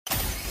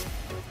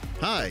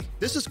Hi,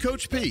 this is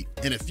Coach Pete,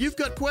 and if you've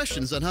got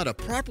questions on how to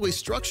properly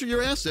structure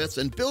your assets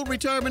and build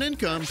retirement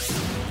income,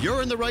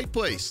 you're in the right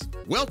place.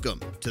 Welcome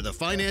to the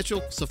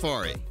Financial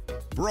Safari.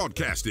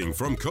 Broadcasting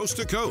from coast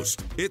to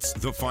coast, it's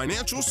the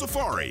Financial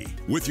Safari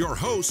with your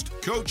host,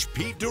 Coach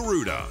Pete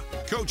D'Arruda.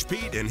 Coach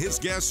Pete and his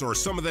guests are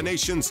some of the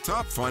nation's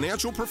top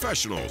financial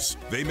professionals.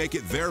 They make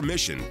it their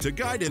mission to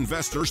guide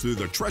investors through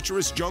the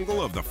treacherous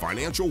jungle of the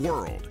financial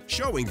world,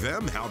 showing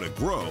them how to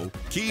grow,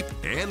 keep,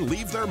 and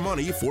leave their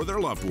money for their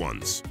loved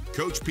ones.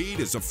 Coach Pete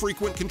is a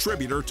frequent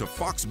contributor to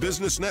Fox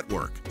Business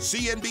Network,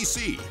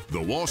 CNBC,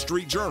 The Wall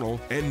Street Journal,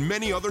 and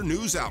many other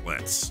news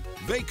outlets.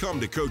 They come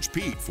to Coach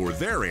Pete for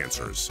their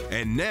answers,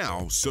 and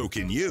now so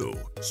can you.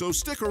 So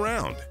stick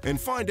around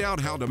and find out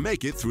how to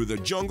make it through the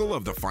jungle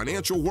of the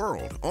financial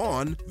world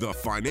on the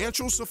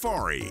Financial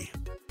Safari.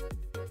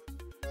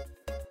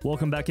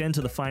 Welcome back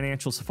into the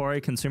Financial Safari.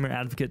 Consumer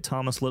advocate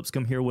Thomas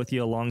Lipscomb here with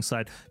you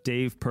alongside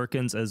Dave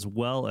Perkins, as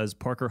well as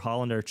Parker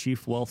Holland, our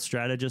chief wealth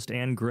strategist,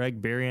 and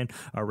Greg Berrien,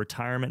 our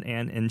retirement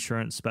and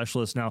insurance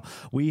specialist. Now,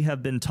 we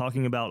have been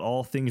talking about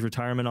all things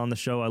retirement on the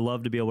show. I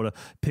love to be able to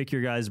pick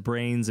your guys'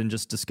 brains and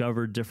just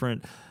discover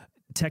different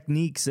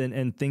techniques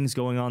and things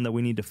going on that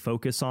we need to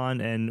focus on.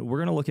 And we're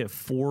going to look at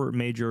 4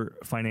 major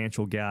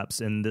financial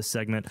gaps in this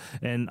segment.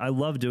 And I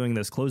love doing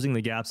this. Closing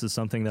the gaps is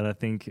something that I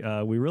think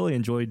we really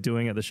enjoyed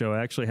doing at the show.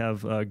 I actually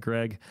have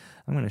Greg,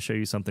 I'm going to show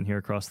you something here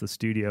across the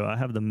studio. I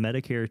have the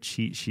Medicare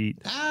cheat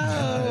sheet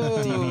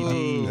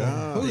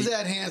DVD. Who's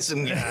that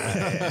handsome guy?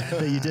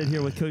 That you did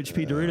here with Coach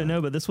Pete D'Arruda.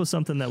 No, but this was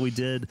something that we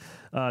did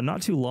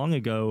not too long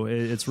ago.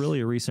 It's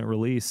really a recent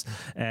release.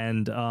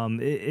 And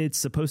it's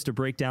supposed to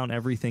break down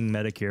everything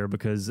Medicare,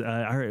 because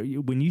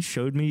when you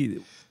showed me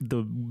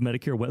the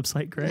Medicare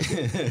website, Greg,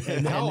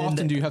 how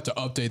often do you have to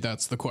update?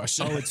 That's the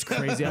question. Oh, it's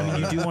crazy. I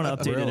mean, you do want to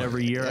update it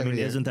every year. I mean,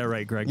 isn't that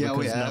right, Greg? Yeah,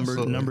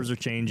 because numbers are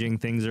changing,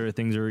 things are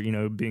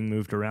being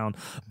moved around.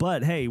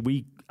 But hey,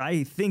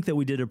 I think that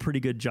we did a pretty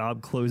good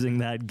job closing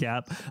that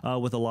gap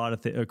with a lot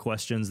of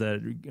questions that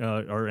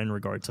are in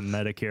regard to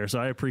Medicare. So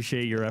I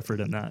appreciate your effort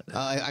in that.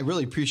 I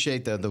really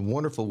appreciate the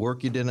wonderful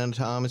work you did on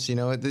Thomas. You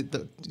know,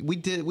 we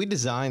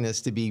designed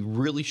this to be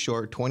really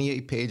short,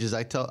 28 pages.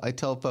 I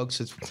tell folks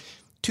it's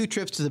 2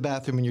 trips to the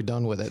bathroom and you're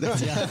done with it.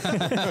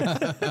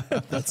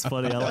 That's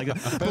funny. I like it.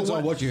 Depends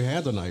on what you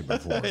had the night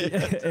before.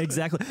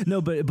 Exactly.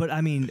 No, but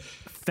I mean,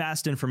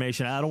 fast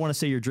information. I don't want to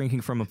say you're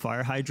drinking from a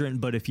fire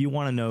hydrant, but if you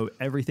want to know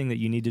everything that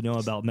you need to know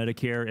about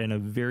Medicare in a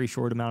very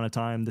short amount of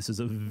time, this is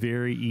a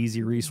very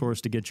easy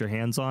resource to get your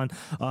hands on.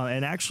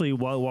 And actually,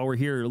 while we're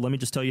here, let me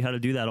just tell you how to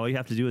do that. All you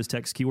have to do is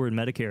text keyword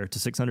Medicare to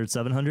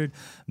 600-700,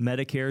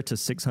 Medicare to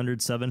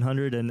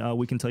 600-700, and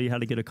we can tell you how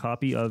to get a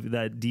copy of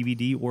that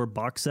DVD or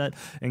box set.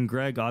 And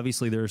Greg,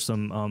 obviously, there's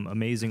some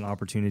amazing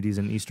opportunities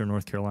in Eastern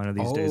North Carolina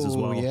these days as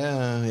well.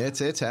 Yeah,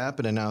 it's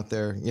happening out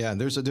there. Yeah,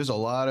 there's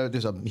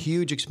a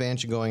huge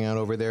expansion going on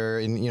over there,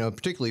 and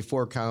particularly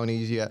 4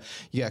 counties. You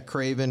got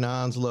Craven,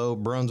 Onslow,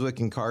 Brunswick,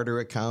 and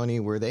Carteret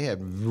County, where they have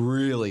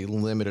really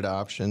limited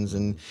options,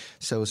 and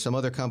so some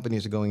other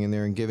companies are going in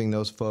there and giving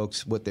those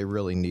folks what they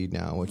really need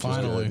now, which is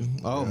good.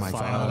 Oh my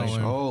gosh,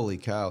 holy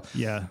cow!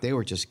 Yeah, they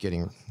were just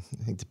getting,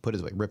 to put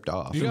it like, ripped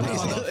off. You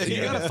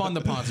got to fund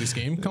the Ponzi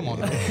scheme. Come on.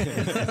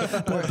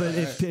 But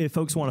if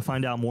folks want to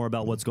find out more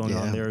about what's going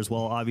on there as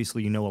well,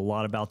 obviously you know a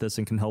lot about this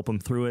and can help them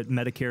through it.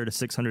 Medicare to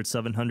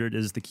 600-700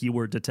 is the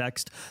keyword to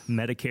text.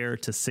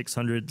 Medicare to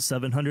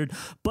 600-700.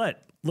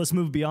 But let's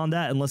move beyond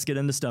that and let's get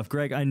into stuff.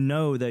 Greg, I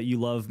know that you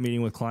love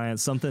meeting with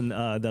clients. Something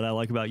that I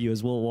like about you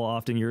is we'll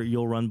often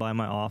you'll run by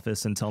my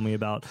office and tell me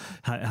about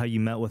how you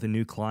met with a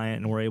new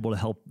client and were able to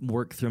help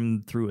work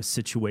them through a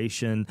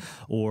situation,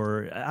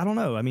 or I don't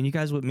know. I mean, you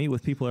guys would meet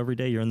with people every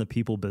day. You're in the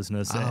people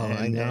business.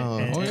 I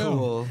know.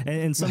 Cool.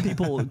 And some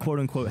people, quote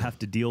unquote, have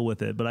to deal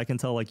with it. But I can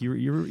tell, like, you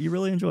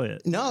really enjoy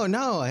it. No.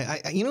 I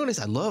you know what it is?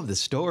 I love the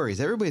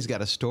stories. Everybody's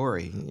got a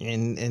story,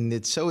 and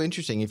it's so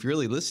interesting if you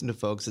really listen to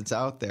folks. It's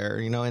out there,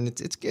 and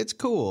it's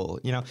cool.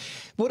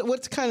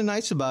 What's kind of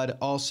nice about it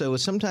also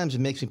is sometimes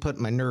it makes me put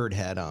my nerd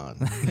hat on.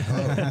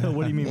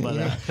 What do you mean by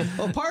that?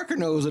 Well, Parker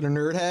knows what a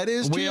nerd hat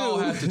is too. We all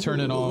have to turn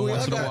it on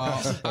once in a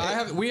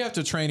while. We have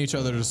to train each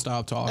other to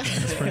stop talking.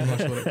 That's pretty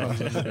much what it comes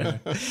to.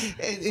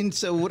 And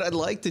so what I'd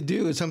like to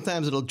do is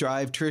sometimes it'll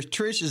drive Trish.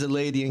 Trish is a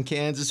lady in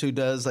Kansas who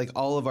does like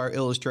all of our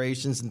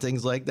illustrations and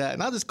things like that.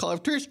 And I'll just call her,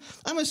 Trish,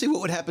 I'm going to see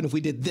what would happen if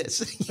we did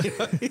this.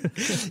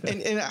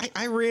 And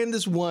I ran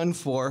this one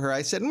for her.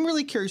 I said, I'm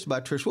really curious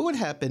about Trish. What would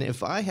happen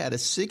if I had a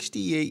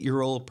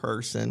 68-year-old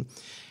person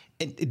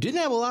and didn't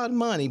have a lot of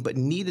money, but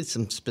needed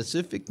some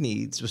specific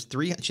needs? She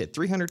had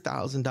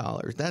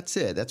 $300,000. That's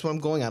it. That's what I'm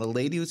going on. A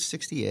lady who's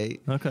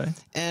 68. Okay.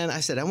 And I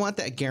said, I want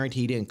that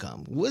guaranteed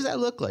income. What does that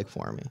look like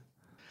for me?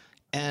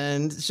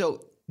 And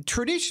so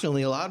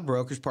traditionally, a lot of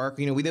brokers, Parker,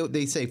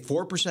 they say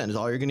 4% is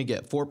all you're going to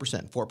get.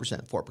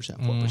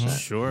 4%.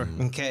 Sure.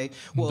 Okay.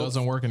 Well, it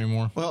doesn't work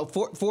anymore. Well,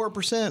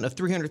 4% of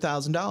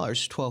 $300,000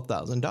 is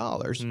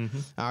 $12,000.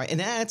 All right, and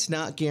that's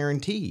not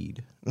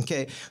guaranteed.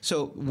 Okay.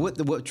 So what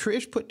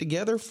Trish put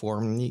together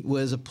for me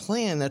was a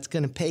plan that's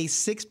going to pay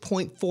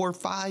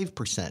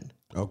 6.45%.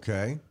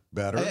 Okay.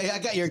 Better. Hey, I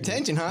got your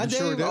attention, huh, Dave?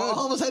 sure did.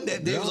 All of a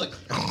sudden, Dave was like,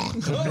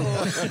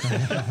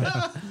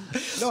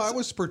 No, I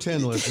was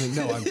pretend listening.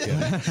 No, I'm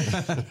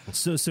kidding.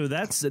 So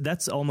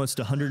that's almost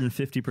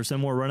 150%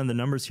 more. Running the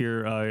numbers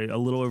here, a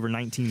little over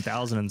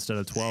 19,000 instead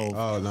of 12.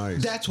 Oh,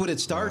 nice. that's what it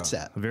starts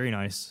at. Very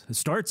nice. It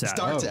starts at.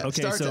 Starts at.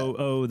 Okay, Starts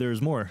so at.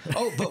 there's more.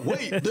 Oh, but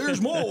wait,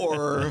 there's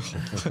more.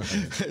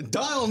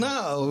 Dial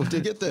now to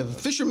get the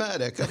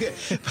Fisher-Matic. Okay.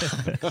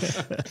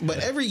 But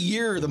every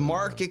year the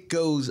market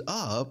goes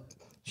up,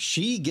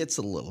 she gets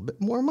a little bit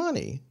more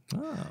money.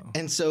 Oh.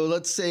 And so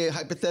let's say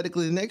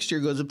hypothetically the next year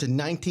goes up to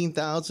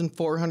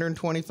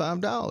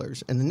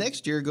 $19,425, and the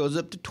next year goes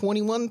up to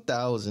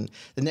 $21,000.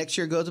 The next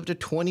year goes up to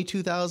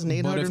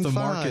 $22,805. But if the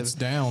market's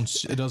down,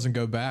 it doesn't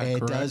go back. It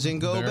correct? doesn't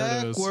go There it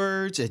is.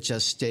 backwards. It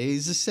just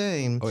stays the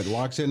same. Oh, it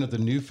locks in at the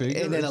new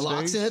figure. And then it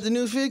locks in at the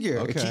new figure.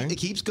 Okay. It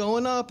keeps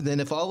going up. And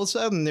then if all of a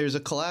sudden there's a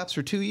collapse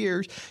for 2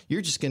 years,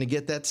 you're just going to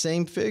get that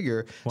same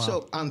figure.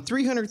 So on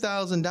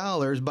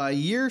 $300,000 by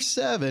year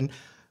 7,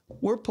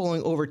 we're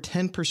pulling over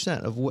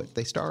 10% of what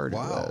they started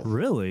with.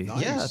 Really?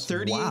 Yeah,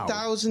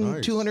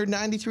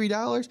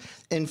 $38,293.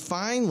 And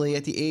finally,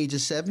 at the age of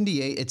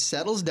 78, it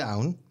settles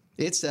down.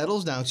 At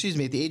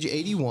the age of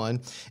 81,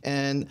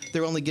 and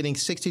they're only getting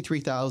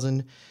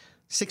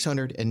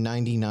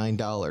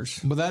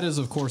 $63,699. But that is,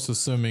 of course,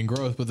 assuming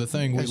growth. But the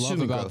thing we love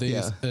Assuming about growth, these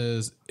yeah.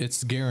 is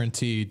it's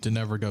guaranteed to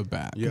never go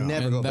back. Yeah.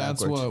 Never and go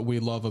that's backwards. what we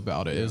love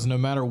about it is no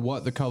matter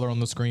what the color on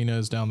the screen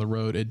is down the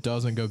road, it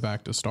doesn't go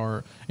back to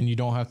start, and you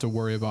don't have to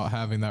worry about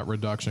having that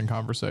reduction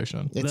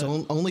conversation. It's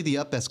only the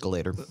up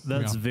escalator.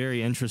 That's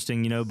very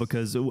interesting,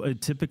 because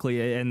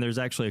typically, and there's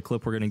actually a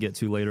clip we're going to get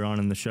to later on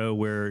in the show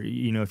where,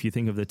 if you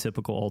think of the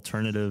typical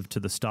alternative to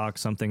the stock,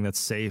 something that's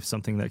safe,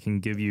 something that can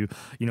give you,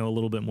 a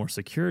little bit more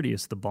security,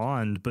 it's the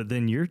bond. But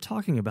then you're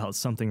talking about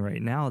something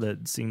right now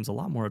that seems a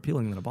lot more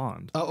appealing than a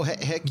bond. Oh,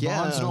 heck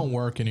yeah. Bonds don't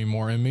work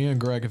anymore. And me and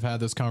Greg have had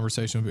this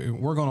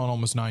conversation. We're going on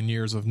almost 9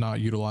 years of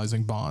not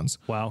utilizing bonds.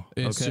 Wow.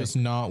 It's just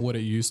not what it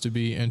used to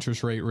be.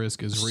 Interest rate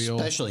risk is real.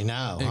 Especially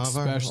now. huh?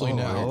 Especially Oh,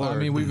 now. Lord. I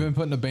mean, we've been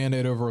putting a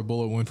Band-Aid over a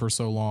bullet wound for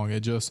so long.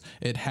 It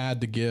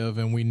had to give,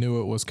 and we knew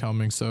it was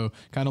coming. So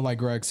kind of like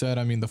Greg said,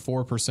 I mean, the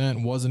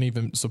 4% wasn't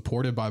even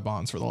supported by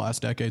bonds for the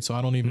last decade. So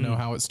I don't even know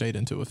how it stayed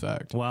into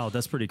effect. Wow,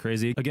 that's pretty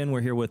crazy. Again,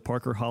 we're here with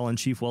Parker Holland,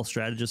 Chief Wealth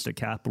Strategist at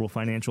Capital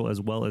Financial,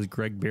 as well as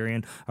Greg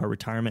Berrien, our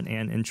retirement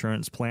and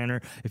insurance planner.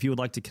 If you would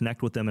like to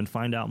connect with them and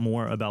find out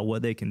more about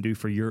what they can do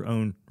for your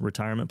own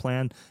retirement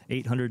plan,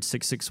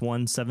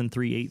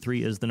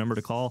 800-661-7383 is the number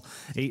to call.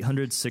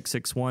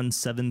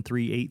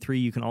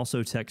 800-661-7383. You can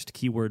also text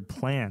keyword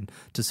plan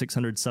to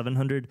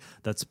 600-700.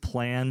 That's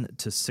plan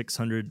to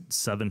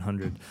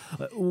 600-700.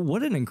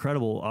 What an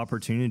incredible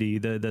opportunity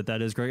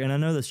that is, Greg. And I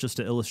know that's just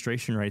an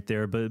illustration right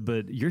there,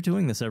 but you're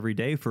doing this every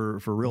day for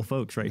real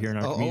folks right here in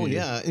our community.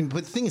 Oh yeah,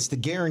 but the thing is, the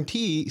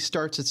guarantee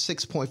starts at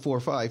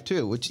 6.45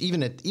 too, which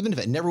even if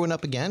it never went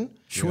up again,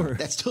 Sure.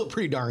 that's still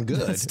pretty darn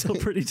good. That's still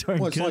pretty darn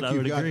Well, it's good, like I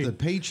you've would got agree. the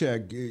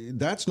paycheck.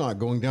 That's not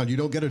going down. You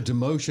don't get a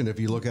demotion if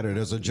you look at it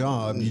as a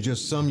job. You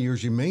just, some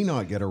years you may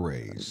not get a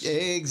raise.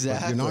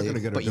 Exactly. But you're not going to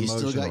get a but demotion you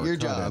still got or your a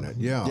cut job. in it.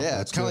 Yeah, yeah.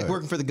 that's It's kind of like good.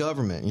 working for the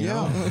government. You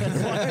know?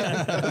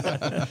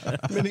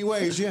 Many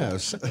ways,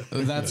 yes.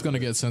 That's going to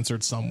get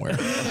censored somewhere.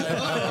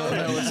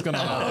 I know it's going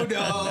to.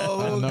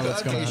 Oh no! know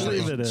it's gonna happen.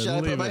 Leave it in, Should I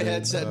leave put my it in.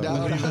 headset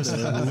down?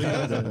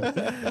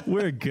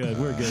 We're good.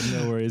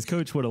 No worries.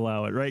 Coach would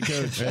allow it, right,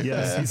 Coach?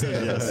 Yes, he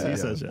says yes. He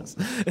says yes.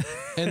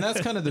 And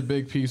that's kind of the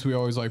big piece we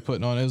always like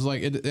putting on is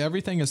like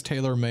everything is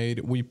tailor made.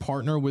 We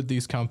partner with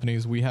these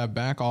companies. We have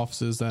back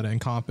offices that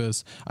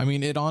encompass. I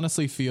mean, it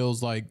honestly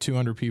feels like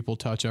 200 people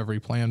touch every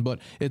plan, but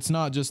it's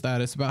not just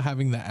that. It's about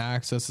having the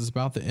access. It's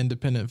about the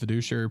independent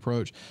fiduciary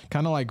approach.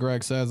 Kind of like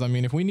Greg says, I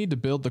mean, if we need to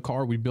build the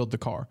car, we build the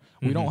car.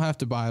 We don't have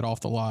to buy it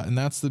off the lot. And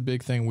that's the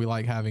big thing we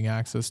like having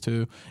access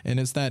to. And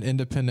it's that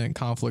independent,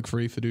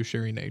 conflict-free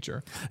fiduciary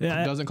nature.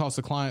 Yeah, It doesn't cost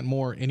the client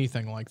more,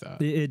 anything like that.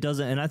 It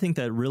doesn't. And I think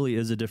that really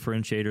is a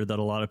differentiator that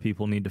a lot of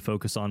people need to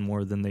focus on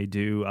more than they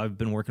do. I've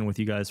been working with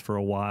you guys for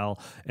a while,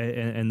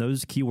 and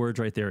those keywords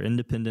right there,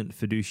 independent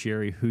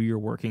fiduciary, who you're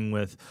working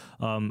with.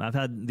 I've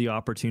had the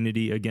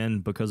opportunity, again,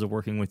 because of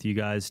working with you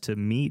guys, to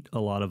meet a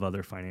lot of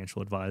other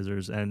financial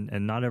advisors, and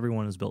not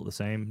everyone is built the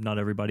same. Not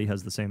everybody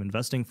has the same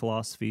investing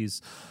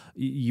philosophies.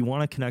 You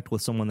want to connect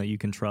with someone that you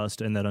can trust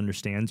and that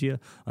understands you,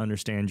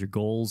 understands your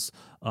goals.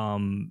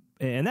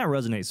 And that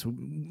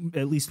resonates,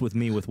 at least with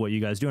me, with what you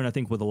guys do, and I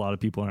think with a lot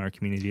of people in our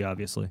community,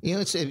 obviously.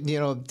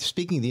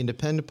 Speaking of the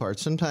independent part,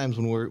 sometimes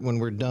when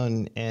we're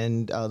done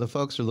and the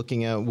folks are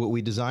looking at what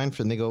we designed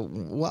for them, they go,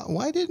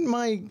 "Why didn't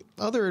my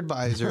other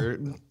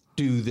advisor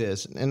do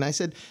this?" And I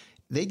said,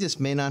 they just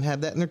may not have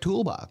that in their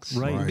toolbox,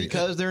 Right.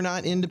 Because they're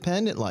not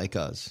independent like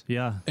us.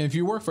 Yeah. And if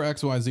you work for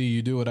XYZ,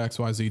 you do what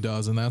XYZ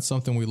does. And that's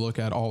something we look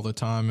at all the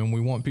time. And we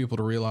want people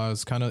to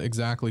realize kind of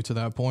exactly to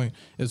that point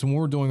is when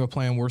we're doing a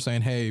plan, we're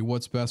saying, hey,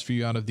 what's best for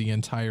you out of the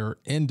entire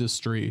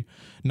industry,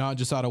 not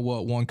just out of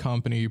what one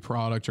company,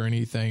 product, or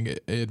anything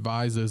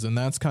advises. And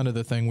that's kind of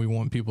the thing we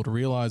want people to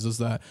realize is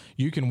that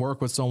you can work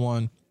with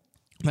someone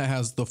that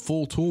has the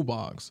full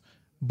toolbox,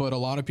 But a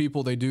lot of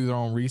people, they do their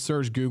own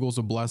research. Google's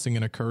a blessing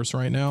and a curse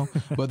right now.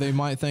 But they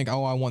might think,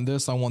 oh, I want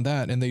this, I want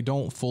that. And they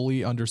don't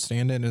fully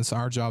understand it. And it's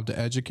our job to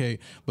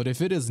educate. But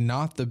if it is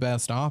not the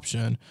best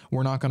option,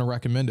 we're not going to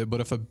recommend it.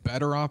 But if a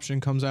better option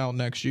comes out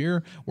next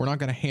year, we're not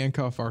going to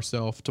handcuff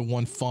ourselves to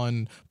one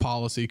fun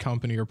policy,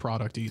 company, or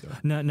product either.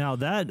 Now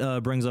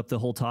that brings up the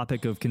whole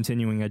topic of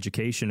continuing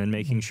education and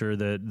making sure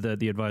that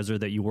the advisor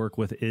that you work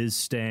with is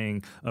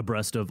staying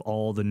abreast of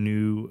all the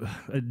new,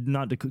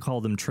 not to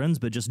call them trends,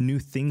 but just new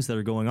things that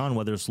are going on,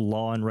 whether it's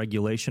law and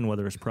regulation,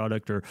 whether it's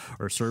product or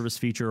service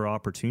feature or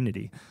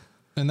opportunity.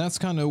 And that's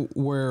kind of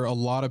where a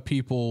lot of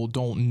people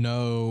don't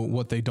know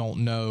what they don't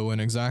know.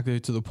 And exactly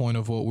to the point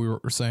of what we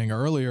were saying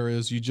earlier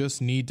is you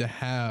just need to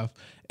have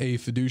a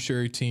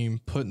fiduciary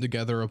team putting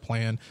together a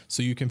plan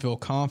so you can feel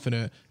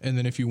confident. And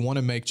then if you want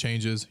to make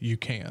changes, you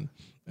can.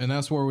 And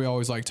that's where we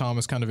always like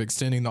Thomas kind of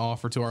extending the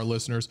offer to our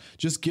listeners.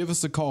 Just give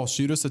us a call,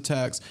 shoot us a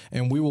text,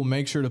 and we will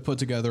make sure to put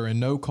together a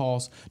no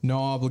cost, no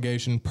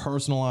obligation,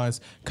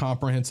 personalized,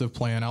 comprehensive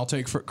plan. I'll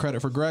take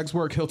credit for Greg's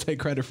work. He'll take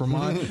credit for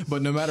mine.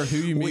 But no matter who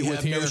you meet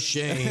with here, no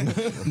shame.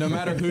 No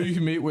matter who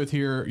you meet with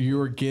here,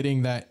 you're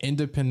getting that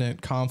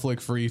independent,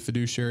 conflict-free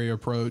fiduciary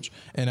approach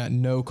and at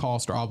no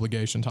cost or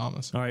obligation,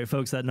 Thomas. All right,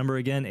 folks, that number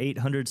again,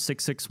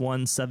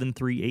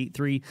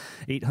 800-661-7383,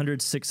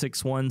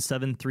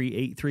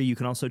 800-661-7383. You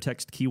can also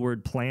text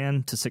keyword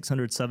plan to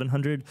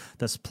 600-700.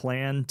 That's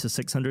plan to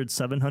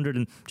 600-700.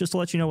 And just to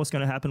let you know what's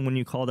going to happen when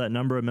you call that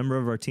number, a member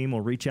of our team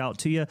will reach out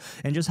to you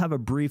and just have a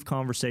brief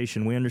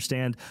conversation. We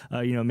understand,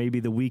 maybe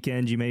the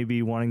weekend you may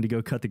be wanting to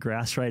go cut the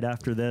grass right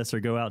after this or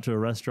go out to a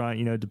restaurant,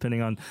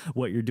 depending on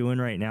what you're doing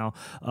right now.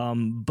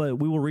 But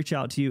we will reach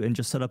out to you and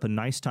just set up a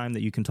nice time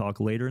that you can talk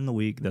later in the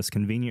week that's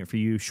convenient for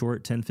you.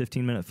 Short 10,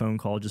 15-minute phone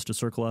call just to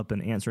circle up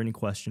and answer any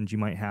questions you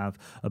might have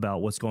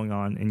about what's going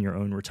on in your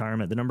own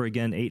retirement. The number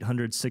again,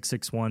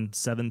 800-661-7383,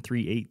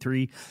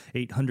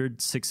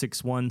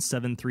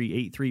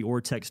 800-661-7383,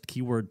 or text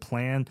keyword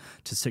plan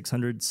to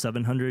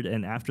 600-700.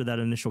 And after that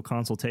initial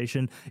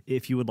consultation,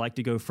 if you would like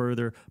to go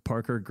further,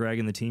 Parker, Greg,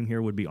 and the team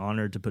here would be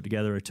honored to put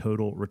together a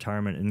total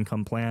retirement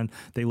income plan.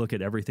 They look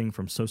at everything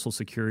from Social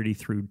Security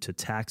through to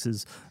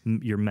taxes,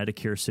 your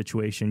Medicare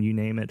situation, you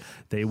name it.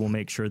 They will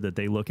make sure that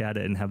they look at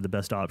it and have the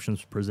best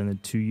options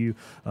presented to you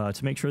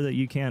to make sure that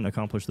you can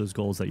accomplish those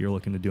goals that you're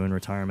looking to do in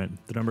retirement.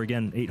 The number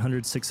again,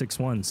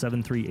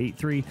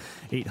 800-661-7383,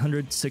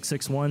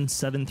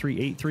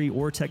 800-661-7383,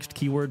 or text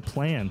keyword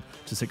plan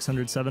to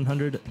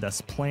 600-700.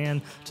 That's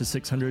plan to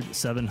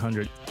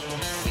 600-700.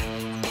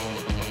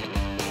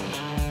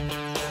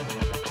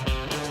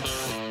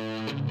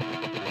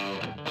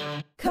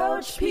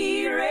 Coach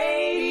P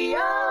Radio.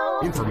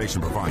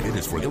 Information provided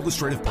is for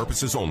illustrative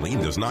purposes only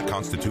and does not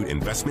constitute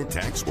investment,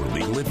 tax, or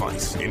legal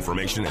advice.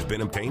 Information has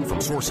been obtained from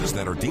sources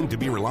that are deemed to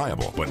be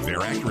reliable, but their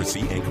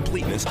accuracy and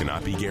completeness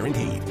cannot be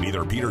guaranteed.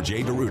 Neither Peter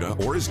J.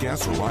 D'Arruda or his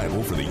guests are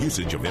liable for the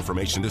usage of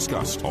information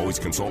discussed. Always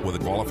consult with a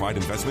qualified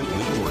investment,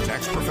 legal, or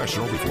tax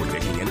professional before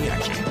taking any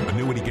action.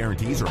 Annuity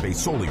guarantees are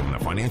based solely on the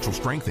financial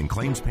strength and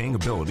claims-paying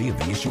ability of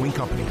the issuing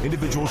company.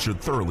 Individuals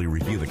should thoroughly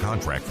review the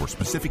contract for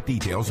specific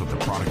details of the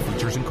product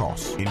features and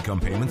costs. Income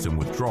payments and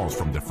withdrawals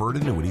from deferred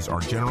annuities are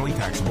generally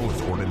taxable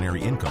as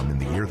ordinary income in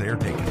the year they are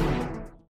taken.